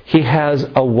 he has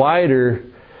a wider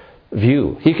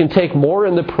view. He can take more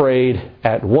in the parade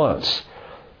at once.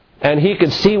 And he can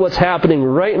see what's happening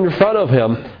right in front of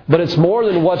him, but it's more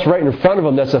than what's right in front of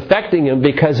him that's affecting him,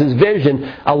 because his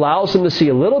vision allows him to see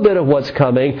a little bit of what's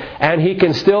coming, and he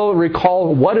can still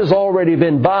recall what has already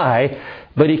been by,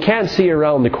 but he can't see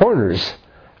around the corners.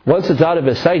 Once it's out of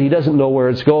his sight, he doesn't know where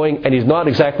it's going, and he's not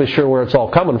exactly sure where it's all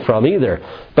coming from either.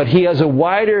 But he has a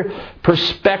wider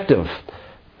perspective.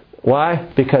 Why?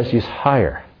 Because he's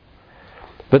higher.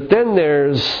 But then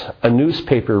there's a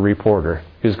newspaper reporter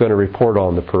who's going to report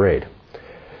on the parade.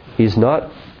 He's not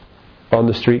on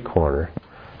the street corner,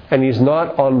 and he's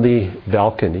not on the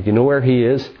balcony. You know where he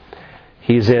is?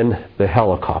 He's in the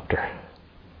helicopter.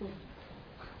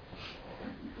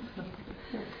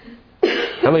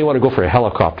 How many want to go for a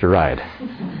helicopter ride?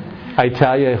 I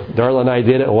tell you, Darla and I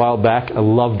did it a while back. I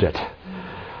loved it.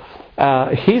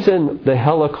 He's in the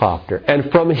helicopter,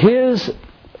 and from his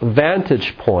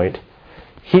vantage point,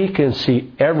 he can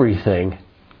see everything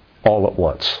all at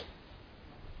once.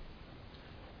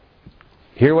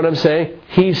 Hear what I'm saying?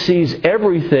 He sees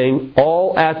everything all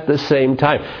all at the same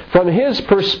time. From his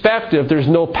perspective, there's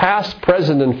no past,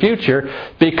 present, and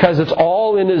future because it's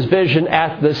all in his vision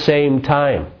at the same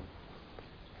time.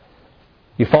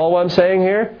 You follow what I'm saying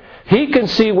here? He can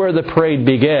see where the parade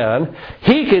began.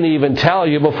 He can even tell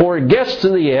you before it gets to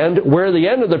the end where the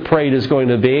end of the parade is going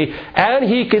to be. And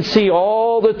he can see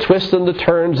all the twists and the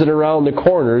turns and around the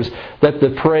corners that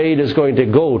the parade is going to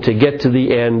go to get to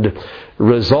the end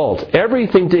result.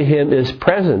 Everything to him is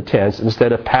present tense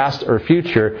instead of past or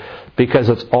future because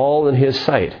it's all in his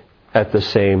sight at the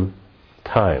same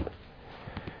time.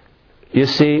 You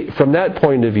see, from that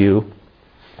point of view,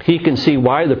 he can see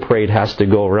why the parade has to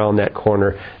go around that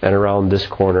corner and around this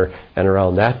corner and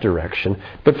around that direction.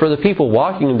 But for the people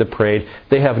walking in the parade,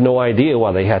 they have no idea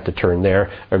why they had to turn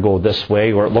there or go this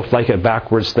way or it looked like a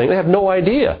backwards thing. They have no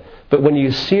idea. But when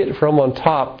you see it from on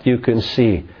top, you can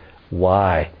see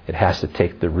why it has to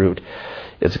take the route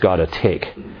it's got to take.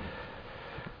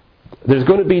 There's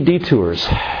going to be detours.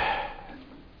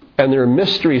 And there are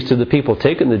mysteries to the people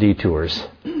taking the detours,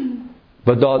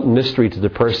 but not mystery to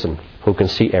the person who can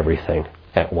see everything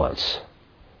at once.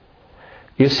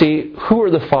 You see, who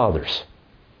are the fathers?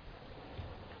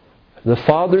 The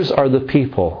fathers are the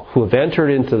people who have entered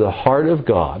into the heart of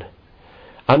God,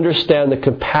 understand the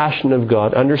compassion of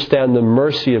God, understand the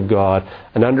mercy of God,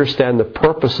 and understand the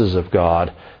purposes of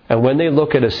God. And when they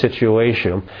look at a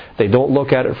situation, they don't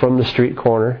look at it from the street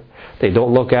corner. They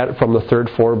don't look at it from the third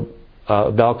floor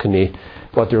balcony.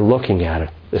 What they're looking at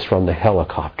it is from the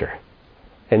helicopter.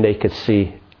 And they could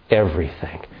see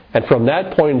everything. And from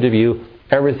that point of view,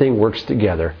 everything works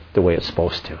together the way it's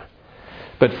supposed to.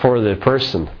 But for the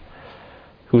person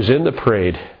who's in the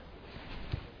parade,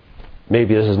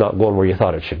 maybe this is not going where you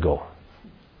thought it should go.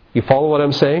 You follow what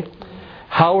I'm saying?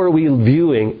 How are we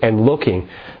viewing and looking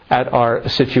at our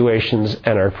situations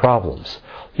and our problems?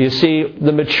 You see,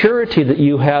 the maturity that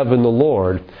you have in the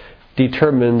Lord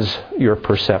determines your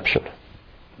perception.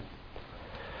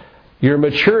 Your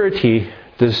maturity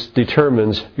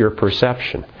determines your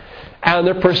perception. And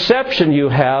the perception you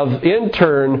have, in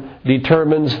turn,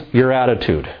 determines your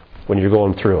attitude when you're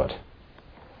going through it.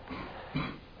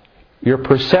 Your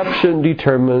perception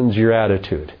determines your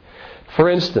attitude. For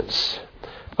instance,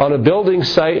 on a building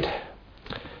site,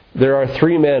 there are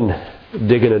 3 men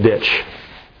digging a ditch.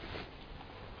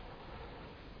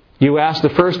 You ask the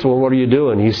first one, what are you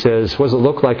doing? He says, what does it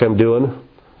look like I'm doing?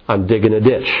 I'm digging a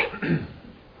ditch.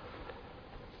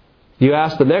 You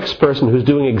ask the next person who's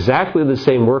doing exactly the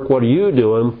same work, what are you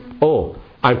doing? Oh,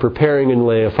 I'm preparing and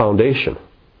laying a foundation.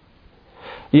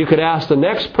 You could ask the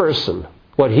next person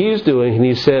what he's doing, and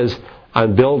he says,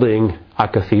 I'm building a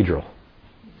cathedral.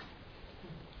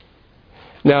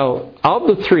 Now,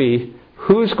 of the 3,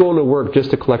 who's going to work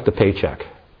just to collect a paycheck?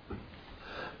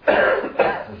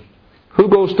 Who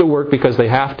goes to work because they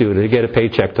have to get a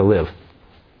paycheck to live?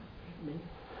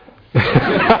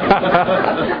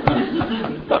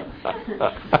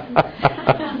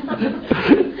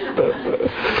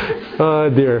 Oh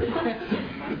dear.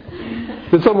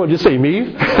 Did someone just say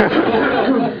me?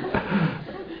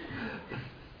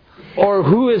 Or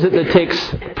who is it that takes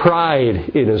pride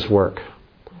in his work?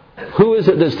 Who is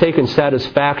it that's taken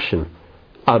satisfaction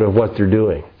out of what they're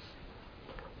doing?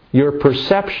 Your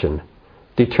perception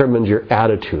determines your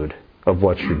attitude of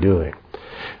what you're doing.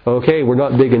 Okay, we're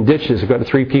not digging ditches. We've got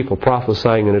 3 people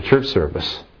prophesying in a church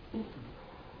service.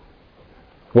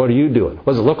 What are you doing?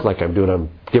 What does it look like I'm doing? I'm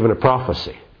giving a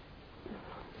prophecy.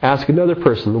 Ask another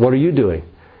person, what are you doing?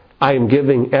 I am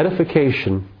giving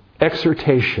edification,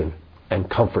 exhortation, and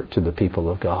comfort to the people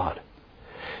of God.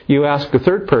 You ask a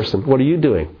third person, what are you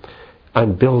doing?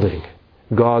 I'm building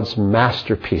God's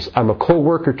masterpiece. I'm a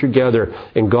co-worker together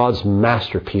in God's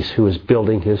masterpiece who is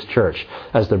building His church.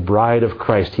 As the bride of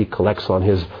Christ, He collects on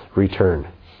His return.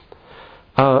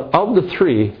 Of the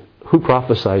 3, who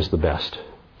prophesies the best?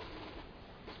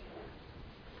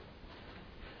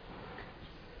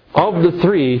 Of the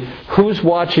 3, who's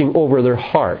watching over their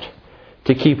heart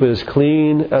to keep it as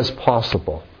clean as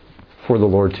possible for the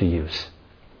Lord to use?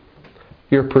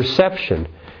 Your perception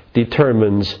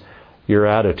determines your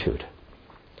attitude.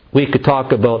 We could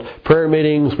talk about prayer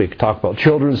meetings, we could talk about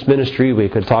children's ministry, we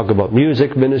could talk about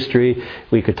music ministry,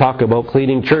 we could talk about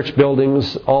cleaning church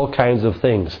buildings, all kinds of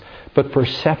things. But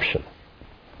perception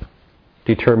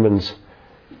determines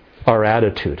our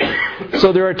attitude.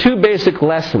 So there are 2 basic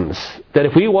lessons that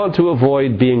if we want to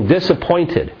avoid being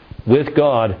disappointed with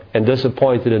God and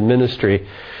disappointed in ministry,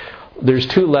 there's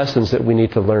 2 lessons that we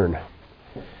need to learn.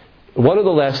 One of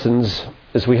the lessons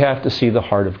is we have to see the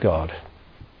heart of God.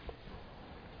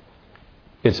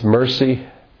 It's mercy,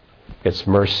 it's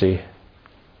mercy,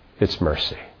 it's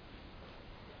mercy.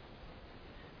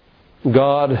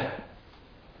 God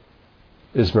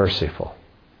is merciful.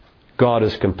 God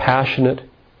is compassionate.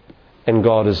 And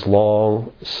God is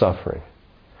long-suffering.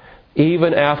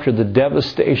 Even after the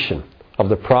devastation of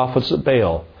the prophets of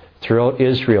Baal throughout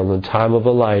Israel in the time of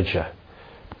Elijah,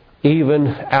 even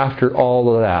after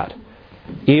all of that,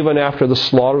 even after the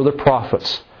slaughter of the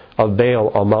prophets of Baal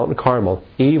on Mount Carmel,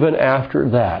 even after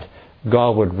that,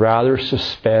 God would rather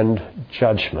suspend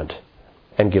judgment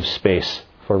and give space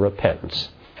for repentance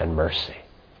and mercy.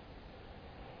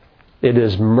 It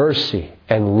is mercy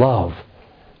and love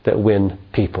that win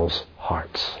people's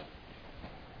hearts.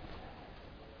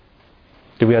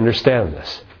 Do we understand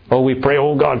this? Oh, we pray,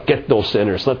 oh God, get those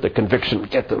sinners. Let the conviction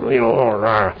get them,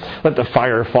 let the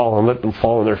fire fall and let them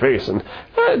fall on their face. And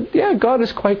yeah, God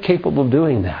is quite capable of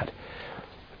doing that.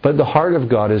 But the heart of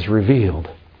God is revealed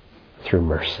through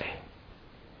mercy.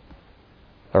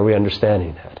 Are we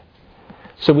understanding that?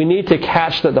 So we need to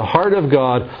catch that the heart of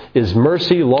God is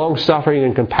mercy, long-suffering,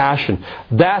 and compassion.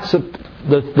 That's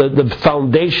the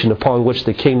foundation upon which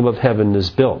the kingdom of heaven is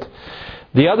built.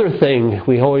 The other thing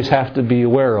we always have to be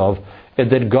aware of is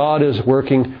that God is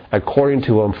working according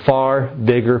to a far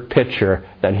bigger picture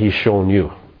than He's shown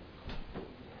you.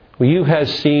 You have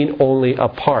seen only a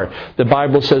part. The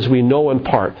Bible says we know in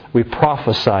part. We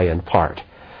prophesy in part.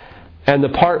 And the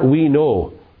part we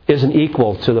know isn't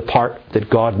equal to the part that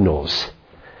God knows.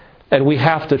 And we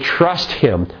have to trust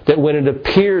Him that when it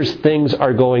appears things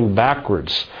are going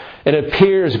backwards, it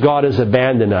appears God has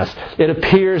abandoned us, it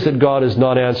appears that God is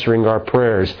not answering our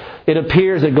prayers, it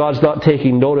appears that God's not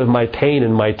taking note of my pain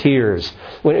and my tears.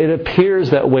 When it appears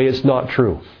that way, it's not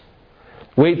true.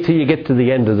 Wait till you get to the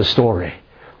end of the story,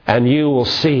 and you will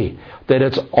see that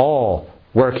it's all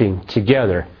working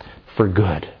together for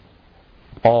good.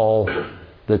 All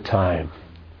the time.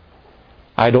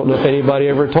 I don't know if anybody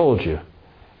ever told you,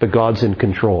 but God's in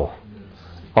control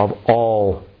of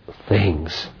all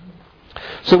things.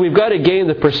 So we've got to gain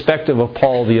the perspective of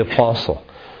Paul the Apostle.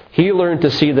 He learned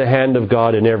to see the hand of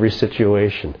God in every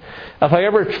situation. If I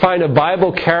ever find a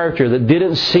Bible character that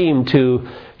didn't seem to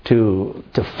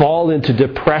fall into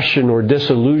depression or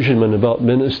disillusionment about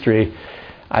ministry,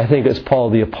 I think it's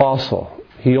Paul the Apostle.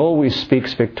 He always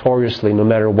speaks victoriously no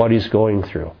matter what he's going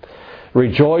through.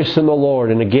 Rejoice in the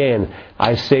Lord. And again,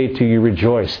 I say to you,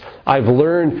 rejoice. I've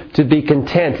learned to be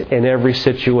content in every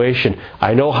situation.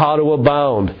 I know how to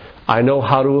abound. I know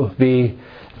how to be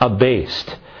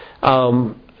abased.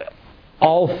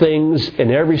 All things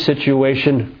in every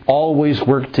situation always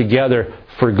work together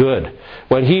for good.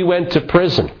 When he went to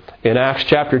prison in Acts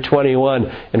chapter 21,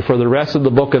 and for the rest of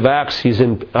the book of Acts, he's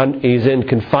in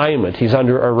confinement. He's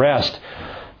under arrest.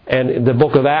 And the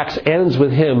book of Acts ends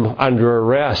with him under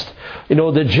arrest.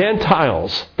 The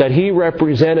Gentiles that he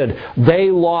represented, they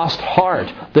lost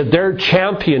heart that their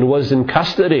champion was in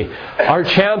custody. Our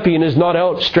champion is not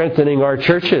out strengthening our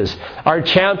churches. Our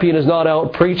champion is not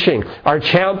out preaching. Our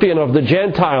champion of the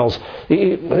Gentiles,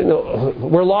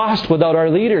 we're lost without our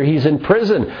leader. He's in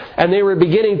prison. And they were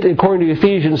beginning, according to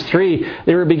Ephesians 3,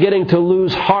 they were beginning to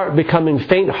lose heart, becoming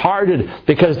faint-hearted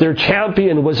because their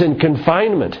champion was in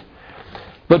confinement.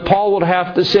 But Paul would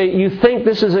have to say, you think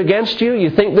this is against you? You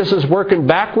think this is working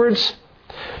backwards?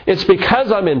 It's because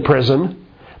I'm in prison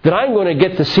that I'm going to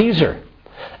get to Caesar.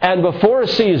 And before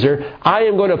Caesar, I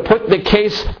am going to put the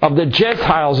case of the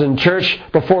Gentiles in church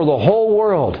before the whole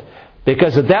world.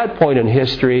 Because at that point in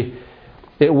history,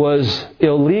 it was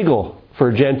illegal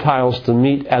for Gentiles to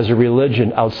meet as a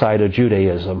religion outside of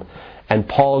Judaism. And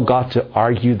Paul got to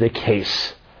argue the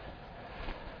case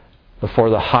before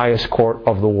the highest court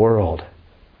of the world.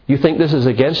 You think this is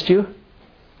against you?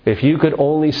 If you could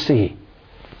only see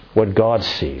what God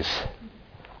sees,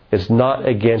 it's not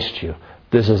against you.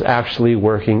 This is actually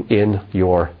working in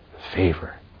your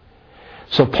favor.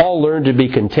 So Paul learned to be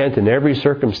content in every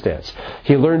circumstance.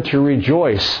 He learned to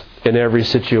rejoice in every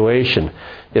situation.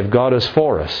 If God is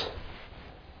for us,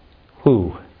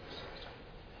 who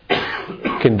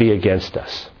can be against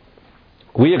us?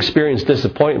 We experience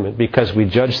disappointment because we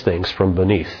judge things from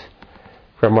beneath,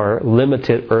 from our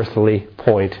limited earthly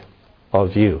point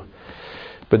of view.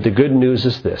 But the good news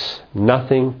is this: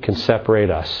 nothing can separate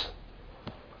us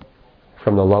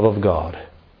from the love of God,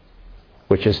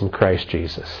 which is in Christ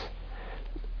Jesus.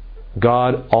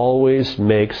 God always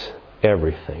makes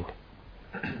everything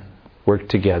work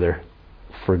together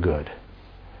for good.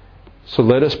 So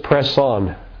let us press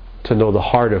on to know the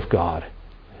heart of God,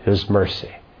 His mercy.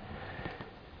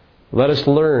 Let us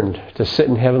learn to sit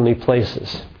in heavenly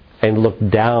places and look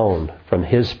down from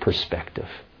His perspective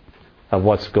of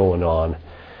what's going on.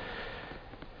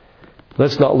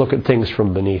 Let's not look at things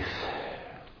from beneath.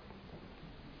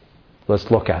 Let's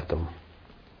look at them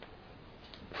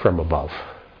from above.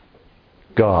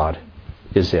 God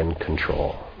is in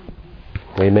control.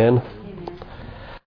 Amen.